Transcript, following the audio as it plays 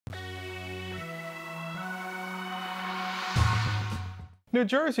New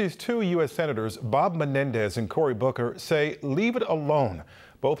Jersey's two U.S. Senators, Bob Menendez and Cory Booker, say leave it alone.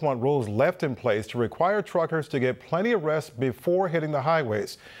 Both want rules left in place to require truckers to get plenty of rest before hitting the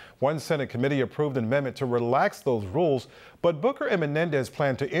highways. One Senate committee approved an amendment to relax those rules, but Booker and Menendez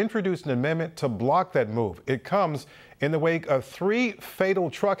plan to introduce an amendment to block that move. It comes in the wake of 3 fatal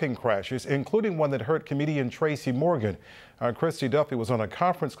trucking crashes, including one that hurt comedian Tracy Morgan. Christie Duffy was on a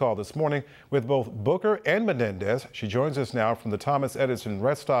conference call this morning with both Booker and Menendez. She joins us now from the Thomas Edison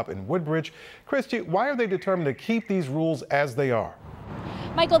rest stop in Woodbridge. Christie, why are they determined to keep these rules as they are?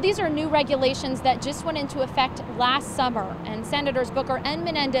 Michael, these are new regulations that just went into effect last summer, and Senators Booker and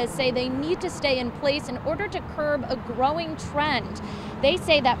Menendez say they need to stay in place in order to curb a growing trend. They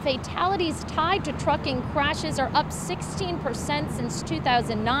say that fatalities tied to trucking crashes are up 16% since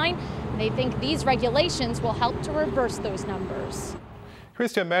 2009. They think these regulations will help to reverse those numbers.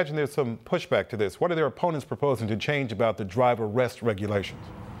 Christie, I imagine there's some pushback to this. What are their opponents proposing to change about the driver rest regulations?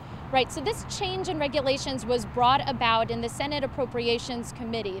 Right, so this change in regulations was brought about in the Senate Appropriations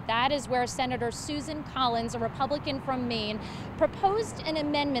Committee. That is where Senator Susan Collins, a Republican from Maine, proposed an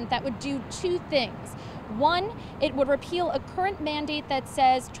amendment that would do 2 things. One, it would repeal a current mandate that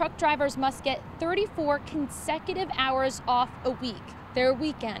says truck drivers must get 34 consecutive hours off a week, their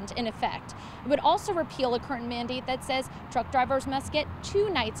weekend in effect. It would also repeal a current mandate that says truck drivers must get 2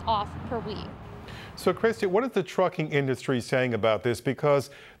 nights off per week. So, Christie, what is the trucking industry saying about this? Because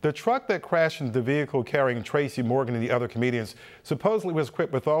the truck that crashed into the vehicle carrying Tracy Morgan and the other comedians supposedly was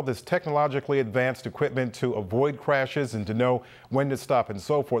equipped with all this technologically advanced equipment to avoid crashes and to know when to stop and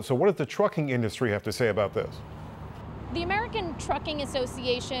so forth. So what does the trucking industry have to say about this? The American Trucking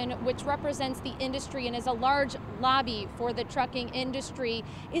Association, which represents the industry and is a large lobby for the trucking industry,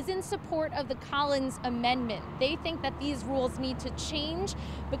 is in support of the Collins Amendment. They think that these rules need to change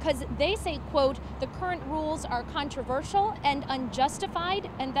because they say, quote, the current rules are controversial and unjustified,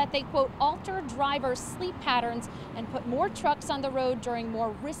 and that they, quote, alter drivers' sleep patterns and put more trucks on the road during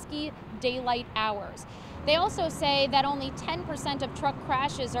more risky daylight hours. They also say that only 10% of truck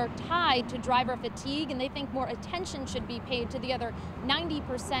crashes are tied to driver fatigue, and they think more attention should be paid to the other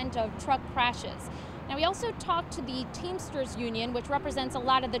 90% of truck crashes. Now, we also talked to the Teamsters Union, which represents a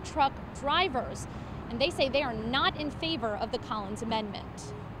lot of the truck drivers, and they say they are not in favor of the Collins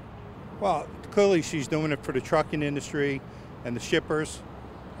Amendment. Well, clearly she's doing it for the trucking industry and the shippers,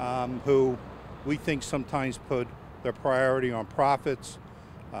 who we think sometimes put their priority on profits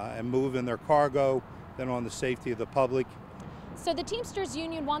and moving their cargo than on the safety of the public. So the Teamsters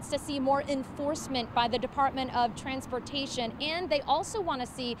Union wants to see more enforcement by the Department of Transportation, and they also want to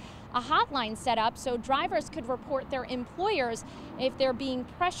see a hotline set up so drivers could report their employers if they're being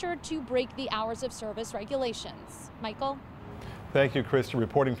pressured to break the hours of service regulations. Michael? Thank you, Christie,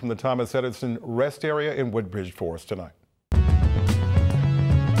 reporting from the Thomas Edison rest area in Woodbridge for us tonight.